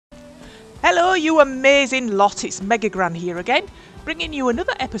Hello, you amazing lot, it's Megagran here again, bringing you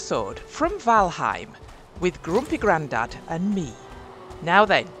another episode from Valheim with Grumpy Grandad and me. Now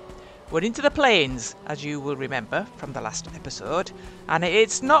then, we're into the plains, as you will remember from the last episode, and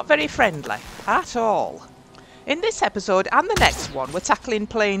it's not very friendly at all. In this episode and the next one, we're tackling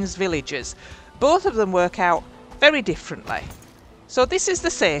plains villagers. Both of them work out very differently. So this is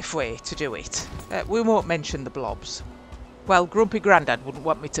the safe way to do it. We won't mention the blobs. Well, Grumpy Grandad wouldn't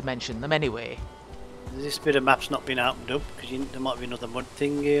want me to mention them anyway. This bit of map's not been opened up because there might be another mud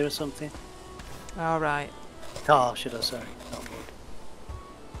thing here or something. Alright. Tar, should I say, not mud.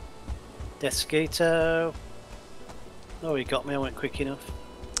 Descato. Oh, he got me, I went quick enough.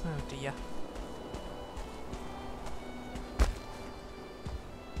 Oh dear.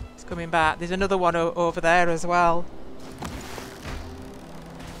 He's coming back. There's another one over there as well.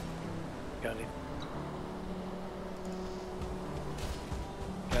 Got him.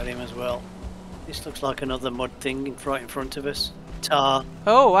 Got him as well. This looks like another mud thing right in front of us. Tar.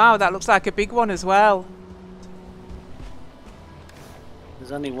 Oh wow, that looks like a big one as well.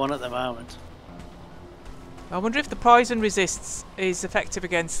 There's only one at the moment. I wonder if the poison resists is effective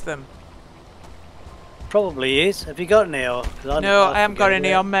against them. Probably is. Have you got any? Or, No, I haven't got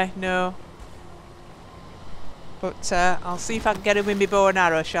any on me, no. But I'll see if I can get him with my bow and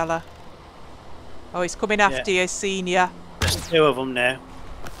arrow, shall I? Oh, he's coming after you, seen ya. There's two of them now.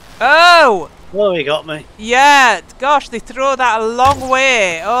 Oh! Oh, he got me. Yeah, gosh, they throw that a long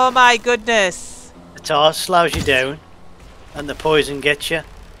way. Oh my goodness. The tar slows you down, and the poison gets you.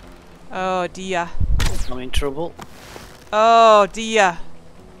 Oh dear. I'm in trouble. Oh dear.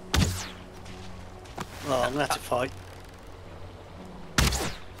 Oh, I'm gonna have to fight.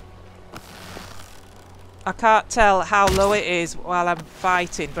 I can't tell how low it is while I'm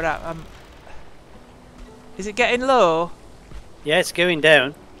fighting, but I'm... Is it getting low? Yeah, it's going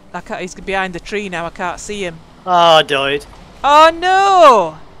down. He's behind the tree now, I can't see him. Oh, I died. Oh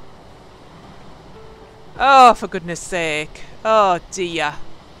no! Oh, for goodness sake. Oh dear.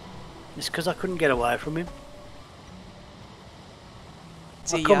 It's because I couldn't get away from him.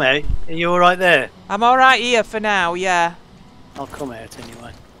 Dear. I'll come out. Are you alright there? I'm alright here for now, yeah. I'll come out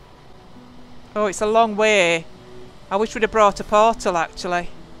anyway. Oh, it's a long way. I wish we'd have brought a portal, actually.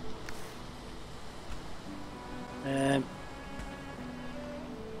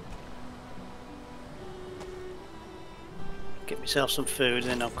 Get myself some food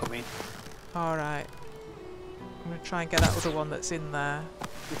and then I'll come in. Alright. I'm going to try and get that other one that's in there.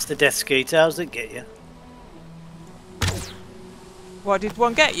 It's the death skeeters that get you. What, did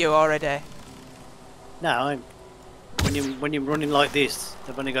one get you already? No, when you're running like this,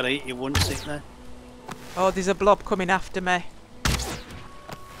 they've only got to eat you once, ain't they? Oh, there's a blob coming after me.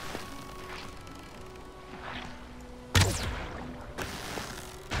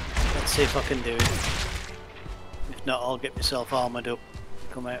 Let's see if I can do it. If not, I'll get myself armoured up.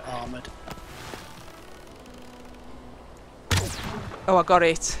 Come out armoured. Oh, I got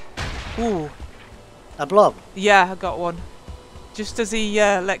it. Ooh. A blob? Yeah, I got one. Just as he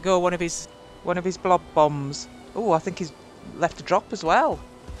let go one of his blob bombs. Oh, I think he's left a drop as well.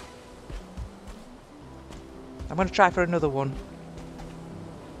 I'm going to try for another one.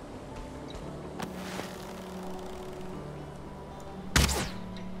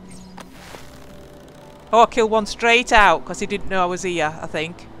 Oh, I killed one straight out because he didn't know I was here, I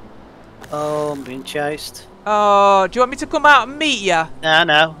think. Oh, I'm being chased. Oh, do you want me to come out and meet you?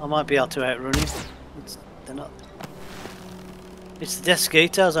 No, I might be able to outrun him. They're not. It's the death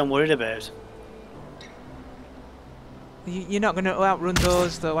skeeters I'm worried about. You're not going to outrun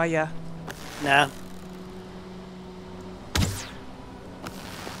those though, are you? No.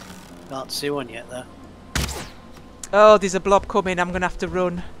 Can't see one yet though. Oh, there's a blob coming. I'm going to have to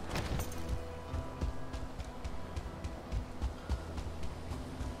run.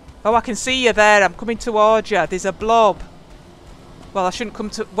 Oh, I can see you there. I'm coming towards you. There's a blob. Well, I shouldn't come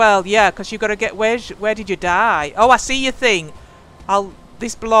to... Well, yeah, because you've got to get... Where did you die? Oh, I see your thing.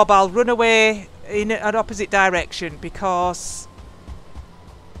 This blob, I'll run away in an opposite direction because...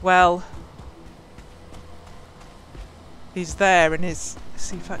 Well... He's there and he's... Let's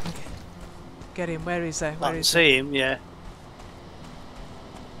see if I can get him. Where is he? I can see him, yeah.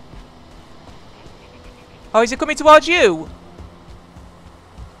 Oh, is he coming towards you?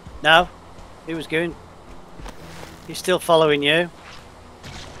 No, he was going. He's still following you.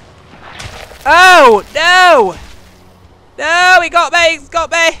 Oh no! No, he got me! He's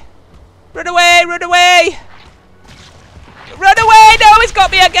got me! Run away! Run away! Run away! No, he's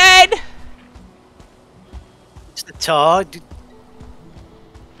got me again! It's the tar.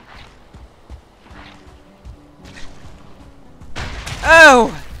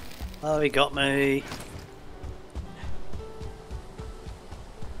 Oh! Oh, he got me.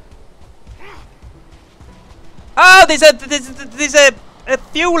 Oh, there's a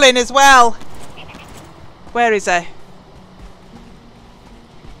fuel in as well. Where is he?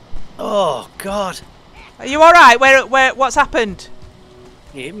 Oh God! Are you all right? Where? What's happened?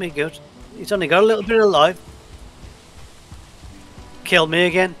 He hit me good. He's only got a little bit of life. Killed me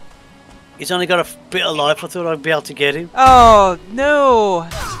again. He's only got a bit of life. I thought I'd be able to get him. Oh no!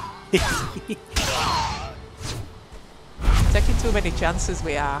 Taking too many chances.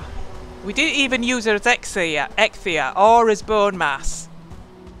 We are. We didn't even use her as Ecthia or as bone mass.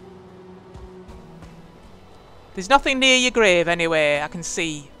 There's nothing near your grave anyway. I can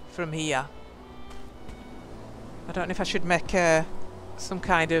see from here. I don't know if I should make some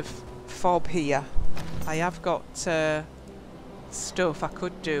kind of fob here. I have got stuff I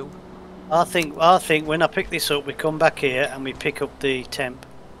could do. I think when I pick this up, we come back here and we pick up the temp.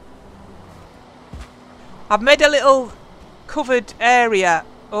 I've made a little covered area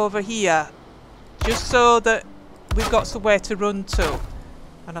over here just so that we've got somewhere to run to,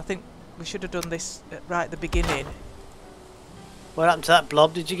 and I think we should have done this right at the beginning. What happened to that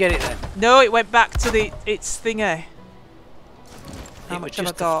blob? Did you get it then? No, it went back to its thingy. How much have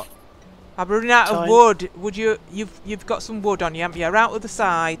I got? I'm running out of wood. Would you've got some wood on you, haven't you? Round to the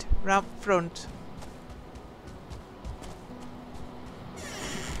side, round front.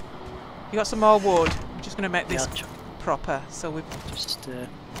 You got some more wood? I'm just going to make this proper, so we've just.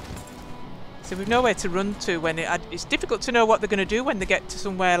 So we've nowhere to run to when it's difficult to know what they're going to do when they get to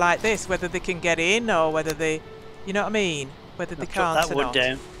somewhere like this. Whether they can get in or whether they, you know what I mean? Whether they can't. That wood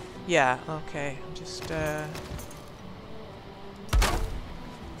down. Yeah. Okay. I'm just.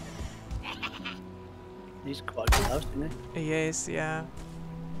 He's quite close, isn't he? He is. Yeah.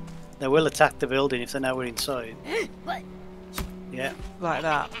 They will attack the building if they know we're inside. Yeah. Like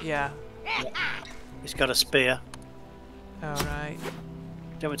that. Yeah. He's got a spear. All right.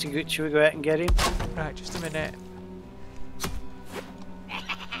 Should we go out and get him? Right, just a minute.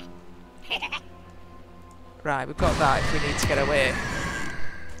 Right, we've got that if we need to get away.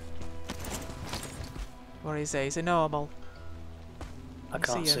 What is he? He's a normal. I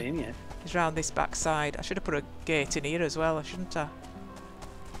can't see him yet. He's round this back side. I should have put a gate in here as well, shouldn't I?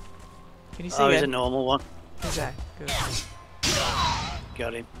 Can you see him? Oh, he's a normal one. Is he? Good.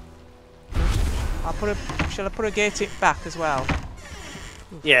 Got him. Shall I put a gate in back as well?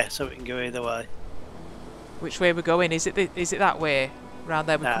 Yeah, so we can go either way. Which way we're going? Is it that way? Round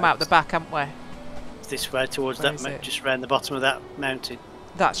there, we come out the back, haven't we? It's this way towards that, just round the bottom of that mountain.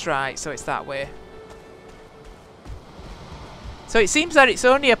 That's right. So it's that way. So it seems that it's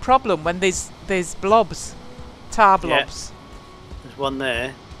only a problem when there's blobs, tar blobs. Yeah. There's one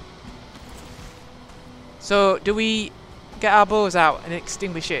there. So do we get our bows out and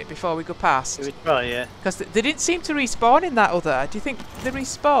extinguish it before we go past? Do we try? Yeah. Because they didn't seem to respawn in that other. Do you think they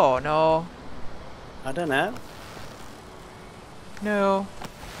respawn or? I don't know. No.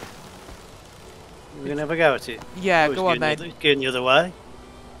 We're gonna have a go at it. Yeah, go on then. Going the other way.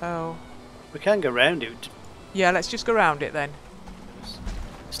 Oh. We can go round it. Yeah, let's just go round it then.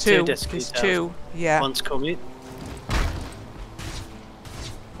 There's two. Yeah. One's coming.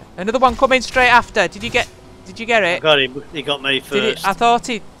 Another one coming straight after. Did you get it? I got him. He got me first. I thought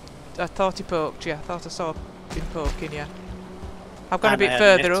he poked you. I thought I saw him poking you. I've gone a bit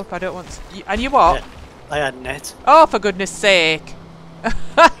further up. I don't want to. And you what? Yeah, I had net. Oh, for goodness sake.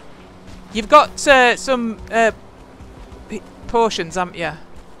 You've got some potions, haven't you?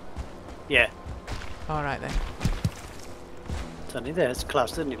 Yeah. Alright then. It's only there. It's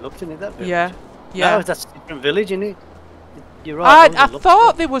close, didn't it? Look, didn't it? That village? Yeah. Yeah. No, that's a different village, isn't it? You're right. I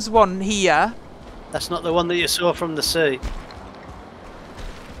thought there was one here. That's not the one that you saw from the sea.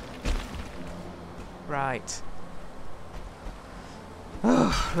 Right.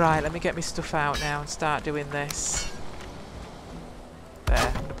 Oh, right, let me get my stuff out now and start doing this. There,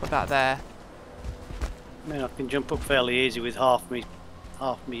 I'm going to put that there. I mean, I can jump up fairly easy with half me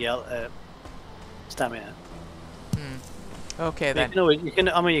stamina. Okay then.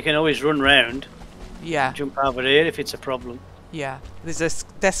 You can always run round. Yeah. Jump over here if it's a problem. Yeah. There's a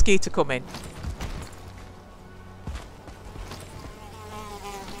Desquita coming.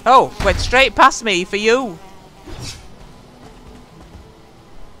 Oh, went straight past me for you.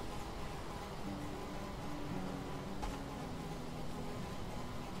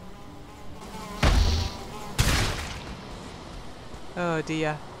 Oh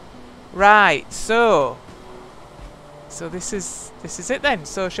dear. Right, so this is it then.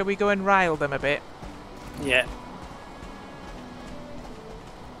 So shall we go and rile them a bit? Yeah.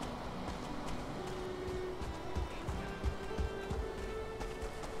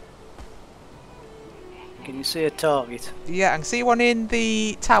 Can you see a target? Yeah, I can see one in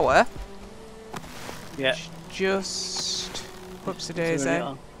the tower. Yeah. Just... Whoops a Is there daisy. any-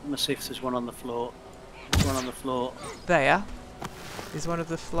 I'm gonna see if there's one on the floor. There's one on the floor. There. There's one of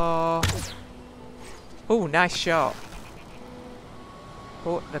the floor. Oh, nice shot.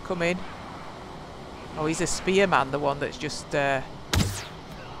 Oh, they're coming. Oh, he's a spearman, the one that's just... That's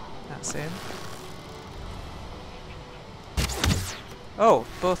him. Oh,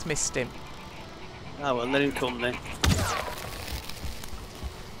 both missed him. Oh well, let him come then.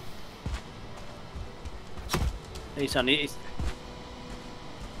 He's on it.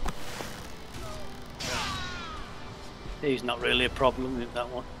 He's not really a problem with that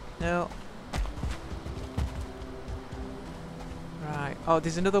one. No. Right. Oh,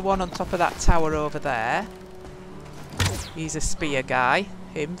 there's another one on top of that tower over there. He's a spear guy.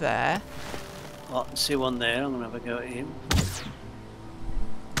 Him there. Oh, I can see one there. I'm gonna have a go at him.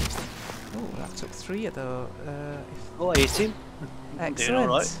 Oh, that took 3 of those. Oh, I hit him. I'm doing Excellent.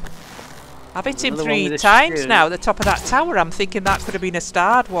 alright. I've hit him Another one 3 with a times spear. now at the top of that tower. I'm thinking that could have been a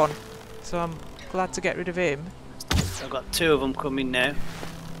starred one. So I'm glad to get rid of him. I've got 2 of them coming now.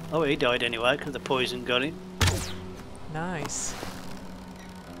 Oh, he died anyway because the poison got him. Nice.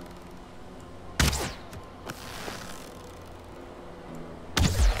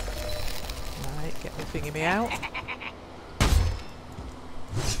 Right, get the thingy me out.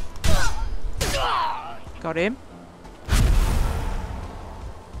 Got him.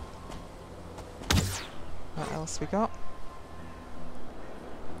 What else we got?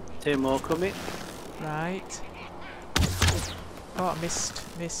 2 more coming. Right. Oh, I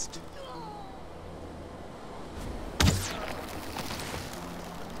missed.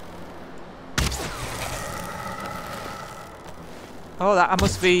 Oh, that I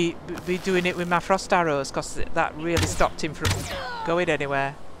must be doing it with my frost arrows, because that really stopped him from going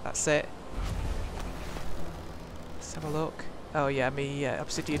anywhere. That's it. Let's have a look. Oh yeah, my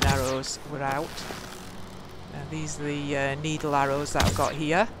obsidian arrows were out. These are the needle arrows that I've got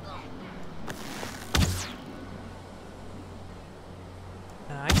here.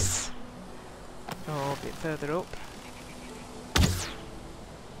 Nice. Oh, a bit further up.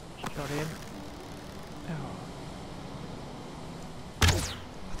 Got him. Oh.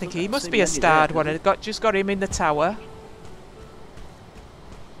 I think he must be a starred one. I just got him in the tower.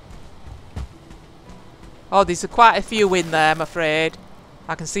 Oh, there's quite a few in there, I'm afraid.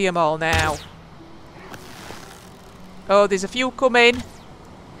 I can see them all now. Oh, there's a few coming.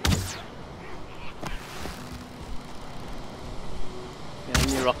 Get on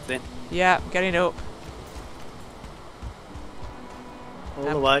your rock then. Yeah, I'm getting up. All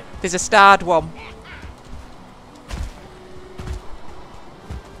the way. There's a starred one.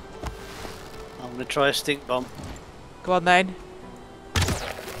 I'm gonna try a stink bomb. Go on then.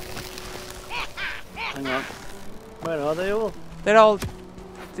 Hang on. Where are they all? They're all...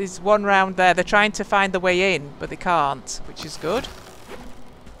 There's one round there. They're trying to find the way in, but they can't, which is good.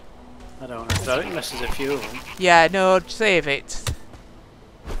 I don't want to throw it unless there's a few of them. Yeah, no, save it.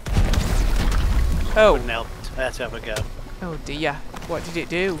 Oh. Wouldn't help. I had to have a go. Oh dear. What did it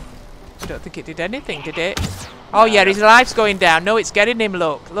do? I don't think it did anything, did it? Oh yeah, his life's going down. No, it's getting him,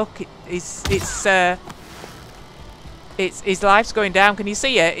 look. Look, his life's going down. Can you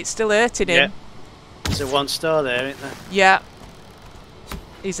see it? It's still hurting him. Yeah. There's a 1 star there, isn't there? Yeah.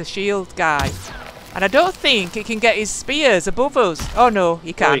 He's a shield guy. And I don't think he can get his spears above us. Oh no,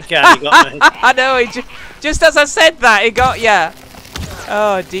 he can. Oh, he can. He got me. I know, just as I said that, he got ya.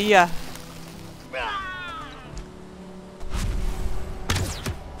 Oh dear.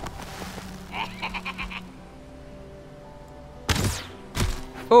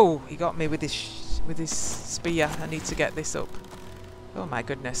 Oh, he got me with his spear. I need to get this up. Oh my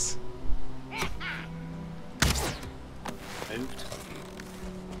goodness. Moved.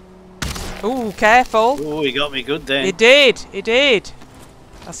 Oh, careful. Oh, he got me good then. He did. He did.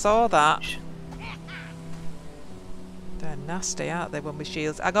 I saw that. They're nasty, aren't they, when with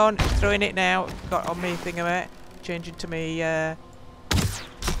shields? Hang on, throwing it now. Got on me thingamate. Changing to me.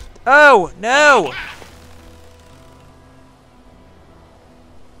 Oh no!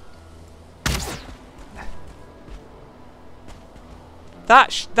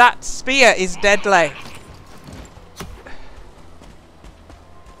 That spear is deadly.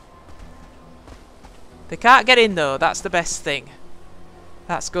 They can't get in though. That's the best thing.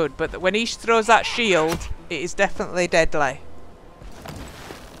 That's good. But when he throws that shield, it is definitely deadly.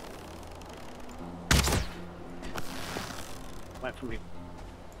 Wait for me.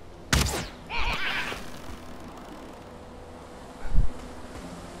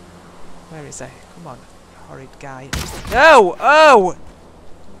 Where is he? Come on, horrid guy. No! Oh!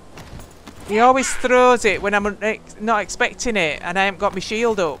 He always throws it when I'm not expecting it, and I haven't got my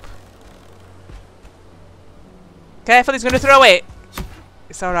shield up. Careful, he's going to throw it.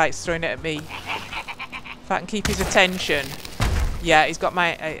 It's alright, he's throwing it at me. If I can keep his attention. Yeah, he's got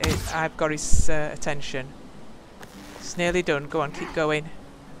my... I've got his attention. It's nearly done. Go on, keep going.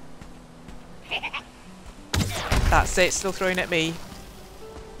 That's it, still throwing at me.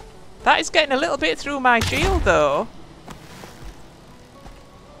 That is getting a little bit through my shield, though.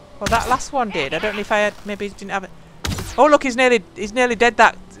 Well, that last one did. I don't know if I had... Maybe didn't have it. Oh, look, he's nearly dead,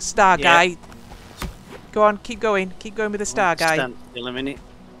 that star guy. Go on, keep going. Keep going with the star guy. Stand still a minute.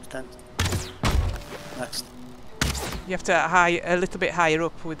 Stand. That's... You have to a little bit higher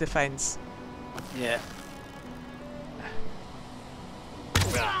up with the fence. Yeah.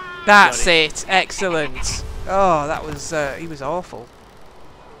 That's it. Excellent. Oh, that was... he was awful.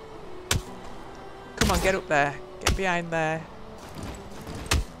 Come on, get up there. Get behind there.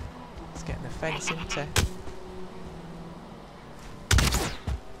 It's getting the fence into.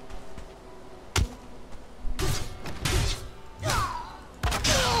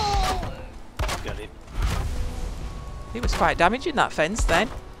 Got it. He was quite damaging that fence then.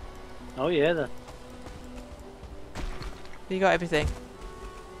 Oh yeah, You got everything.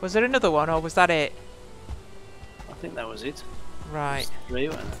 Was there another one, or was that it? I think that was it. Right. Three,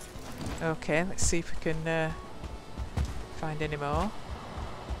 wasn't it? Okay, let's see if we can find any more.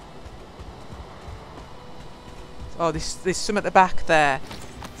 Oh, there's some at the back there.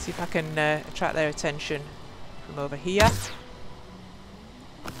 See if I can attract their attention from over here.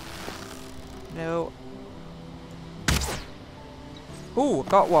 No. Ooh,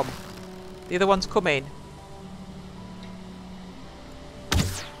 got one. The other one's coming.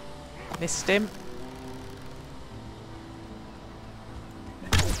 Missed him.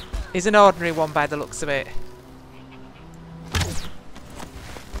 He's an ordinary one by the looks of it.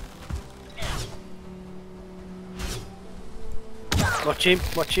 Watch him,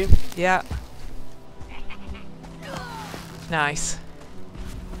 watch him. Yeah. Nice.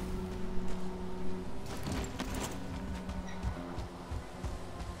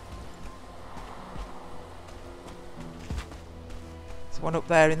 There's one up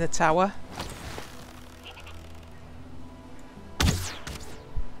there in the tower.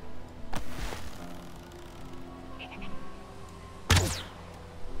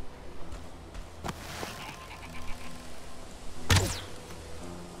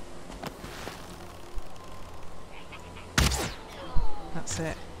 That's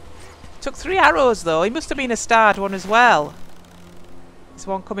it. Took 3 arrows though. He must have been a starred one as well. There's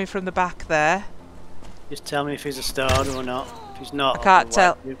one coming from the back there. Just tell me if he's a star or not. If he's not, I can't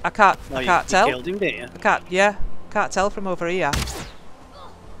tell. I can't tell. You killed him, didn't you? I can't. Yeah, can't tell from over here.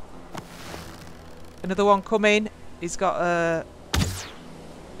 Another one coming. He's got a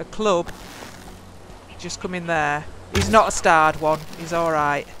club. Just coming there. He's not a starred one. He's all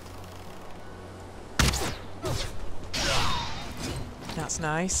right. That's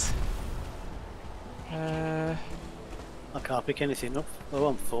nice. I can't pick anything up. Oh,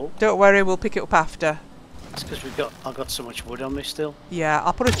 I'm full. Don't worry, we'll pick it up after. It's because I've got so much wood on me still. Yeah,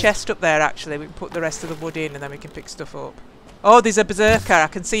 I'll put a chest up there actually. We can put the rest of the wood in and then we can pick stuff up. Oh, there's a berserker. I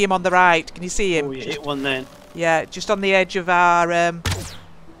can see him on the right. Can you see him? Oh, you hit one then. Yeah, just on the edge of our... Can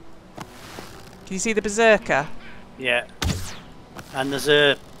you see the berserker? Yeah. And there's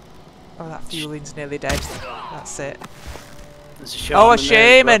a... Oh, that fueling's nearly dead. That's it. There's a shaman. Oh, a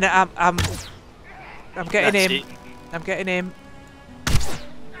shaman! I'm getting That's him. it. I'm getting him.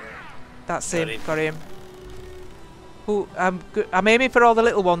 That's him. Got him. Ooh, I'm aiming for all the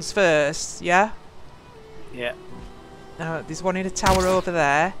little ones first, yeah? Yeah. Now, there's one in a tower over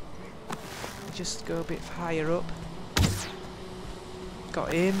there. Just go a bit higher up.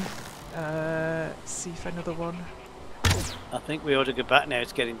 Got him. See if another one. I think we ought to go back now,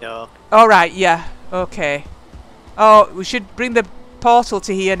 it's getting dark. Alright, yeah. Okay. Oh, we should bring the portal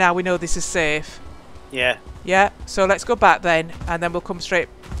to here now we know this is safe. Yeah. Yeah, so let's go back then, and then we'll come straight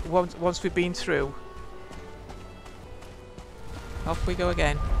once we've been through. Off we go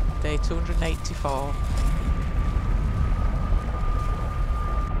again. Day 284.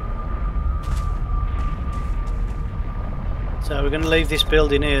 So we're going to leave this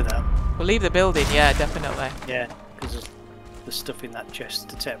building here though? We'll leave the building, yeah, definitely. Yeah, because there's stuff in that chest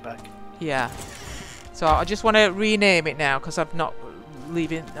to take back. Yeah. So I just want to rename it now, because I'm not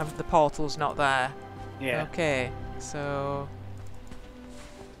leaving, the portal's not there. Yeah. Okay, so...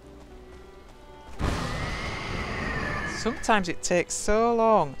 Sometimes it takes so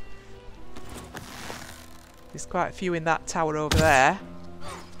long. There's quite a few in that tower over there.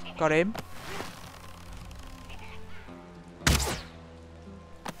 Got him.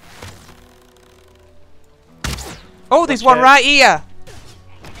 Oh, there's Watch one out. right here.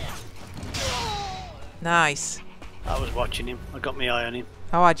 Nice. I was watching him. I got my eye on him.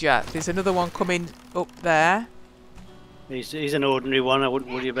 How had you? There's another one coming up there. He's an ordinary one. I wouldn't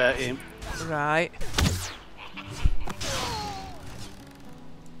worry about him. Right.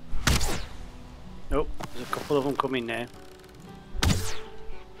 Oh, there's a couple of them coming now.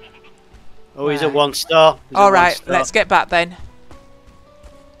 Oh, he's a Where? 1-star. All right, let's get back then.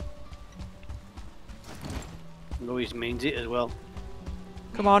 He always means it as well.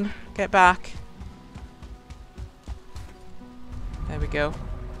 Come on, get back. There we go.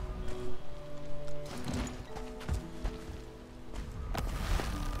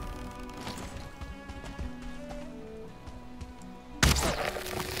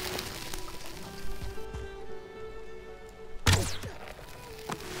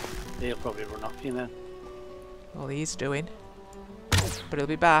 He'll probably run off, you know. Well, he's doing. But he'll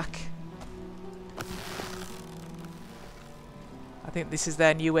be back. I think this is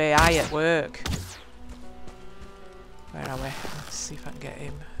their new AI at work. Where are we? Let's see if I can get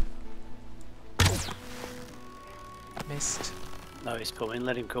him. Missed. No, he's coming.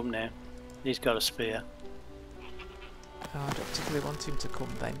 Let him come now. He's got a spear. Oh, I don't particularly want him to come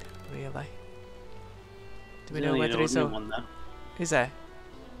then, really. Do we He's know only whether an he's ordinary up? one though. Is there?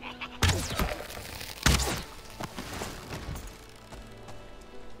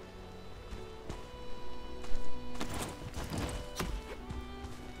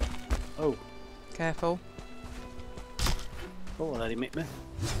 Oh, Careful. oh, let him hit me.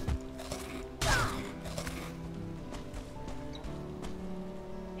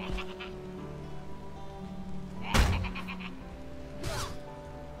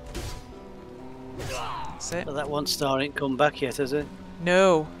 That's it. But that 1-star ain't come back yet, has it?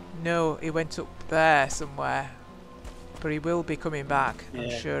 No, no, he went up there somewhere. But he will be coming back, I'm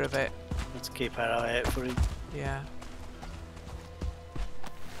Yeah. sure of it. Let's keep our eye out for him. Yeah.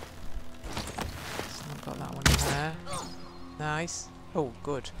 So I've got that one in there. Nice. Oh,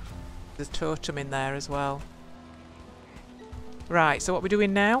 good. There's a totem in there as well. Right, so what are we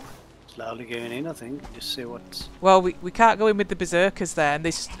doing now? Slowly going in, I think. Just see what's... Well, we can't go in with the berserkers there, and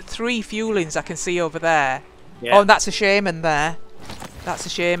there's 3 fuelings I can see over there. Yeah. Oh, and that's a shaman there. That's a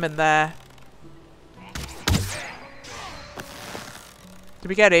shaman there. Did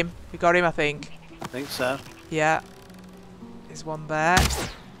we get him? We got him, I think. I think so. Yeah. There's one there.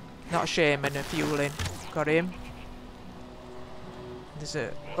 Not a shaman, a fueling. Got him. There's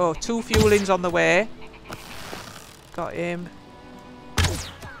a... Oh, 2 fuelings on the way. Got him.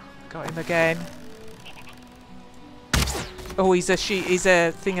 Got him again. Oh, he's a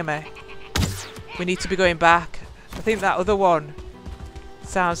thingamy. We need to be going back. I think that other one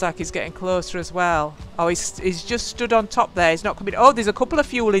sounds like he's getting closer as well. Oh, he's just stood on top there. He's not coming. Oh, there's a couple of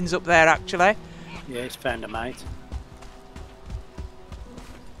fuelings up there, actually. Yeah, he's found a mate.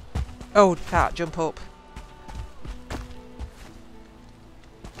 Oh, can't jump up.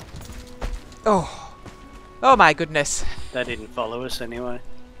 Oh. Oh, my goodness. They didn't follow us anyway.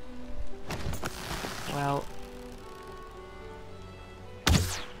 Well.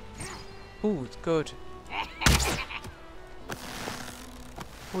 Ooh, it's good.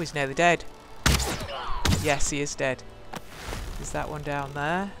 Oh, he's nearly dead. Yes, he is dead. There's that one down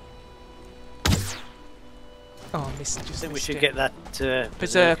there. Oh, I missed. I Just think we missed should it. get that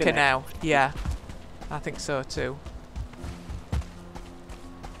Berserker now. Yeah, I think so too.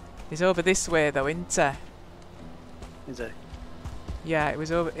 He's over this way though, isn't he? Is it? Yeah, it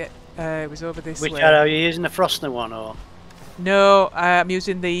was over. It was over this Which way. arrow are you using? The Frostner one or? No, I'm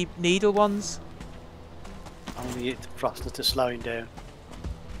using the needle ones. Only hit the Frostner to slow him down.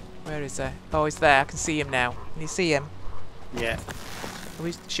 Where is he? Oh, he's there. I can see him now. Can you see him? Yeah. Are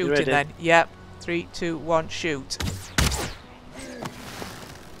we shooting ready? then? Yep. 3, 2, 1, shoot.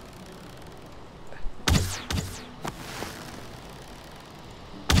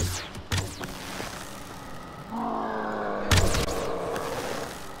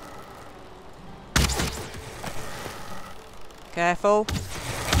 Careful.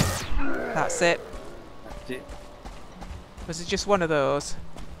 That's it. That's it. Was it just one of those?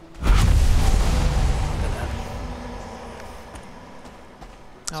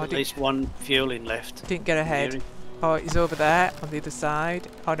 Oh, I There's at least one fueling left. didn't get ahead. Near him. Oh, he's over there on the other side.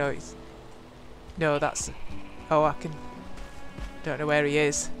 Oh no, he's... No, that's... Oh, I can... Don't know where he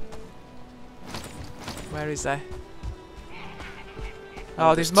is. Where is he?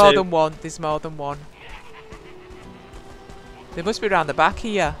 Oh, there's more two. than one. There's more than one. They must be around the back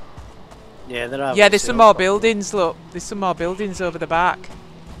here. Yeah, there are. Yeah, there's some more buildings, look. There's some more buildings over the back.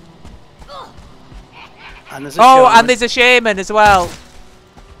 And there's a Oh, shaman. and there's a shaman as well.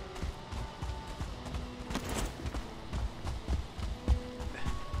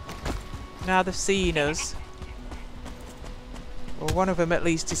 Now they've seen us. Well, one of them at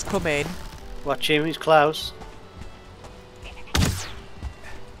least is coming. Watch him, he's close.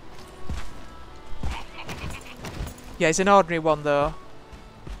 Yeah, he's an ordinary one though.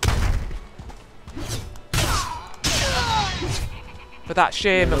 But that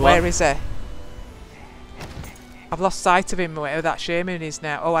shaman, where is he? I've lost sight of him where that shaman is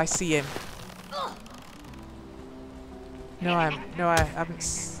now. Oh, I see him. No, I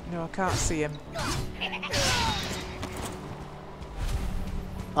haven't. No, I can't see him.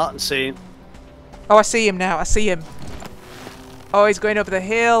 I can see him. Oh, I see him now. I see him. Oh, he's going over the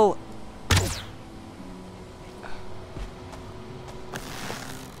hill.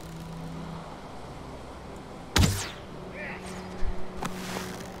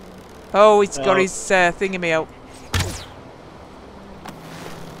 Oh, he's got his thingy out.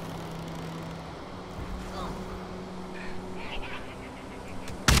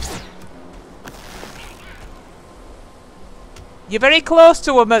 You're very close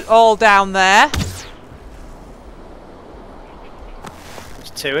to them all down there.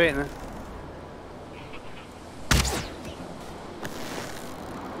 There's two, ain't there?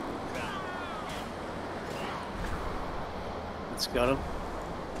 That's got him.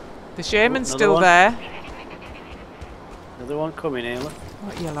 The shaman's Another still one. there. Another one coming here, look.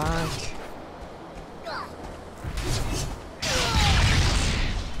 What you like?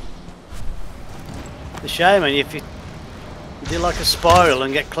 The shaman, if you do like a spiral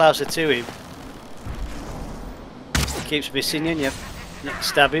and get closer to him, he keeps missing you and you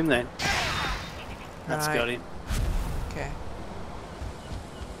stab him then. That's Right. got him. Okay.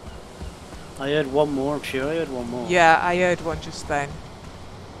 I heard one more, I'm sure I heard one more. Yeah, I heard one just then.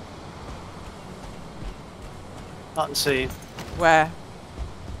 I can see him. Where?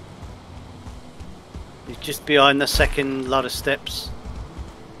 He's just behind the second lot of steps.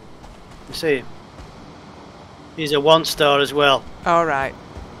 You see him? He's a 1-star as well. All right.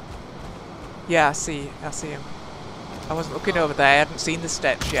 Yeah, I see him. I wasn't looking over there. I hadn't seen the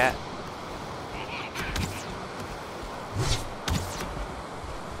steps yet.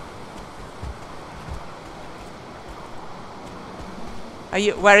 Are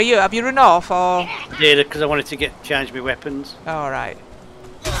you? Where are you? Have you run off or? I did it because I wanted to change my weapons. All right.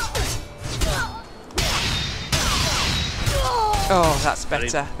 Oh, that's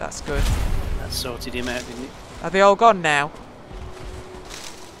better. That's good. That sorted him out, didn't it? Are they all gone now? I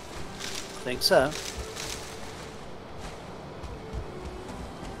think so.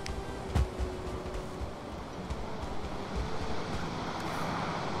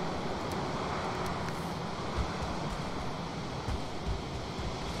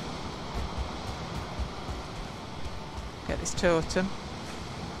 Get this totem.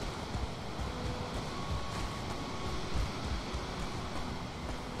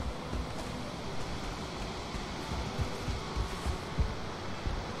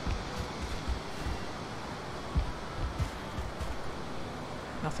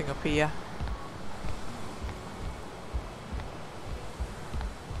 Nothing up here.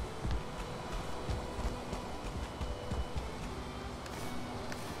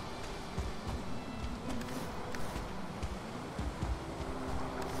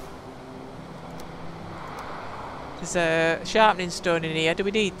 There's a sharpening stone in here. Do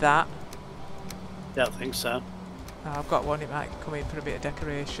we need that? Don't think so. Oh, I've got one. It might come in for a bit of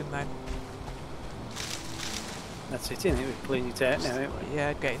decoration then. That's it, isn't it? We've cleaned it out now, haven't we?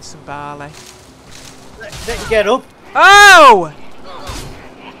 Yeah, getting some barley. They can get up. Oh!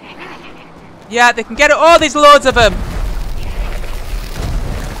 Yeah, they can get it. Oh, there's loads of them.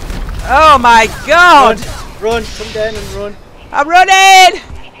 Oh my god! Run, come down and run. I'm running!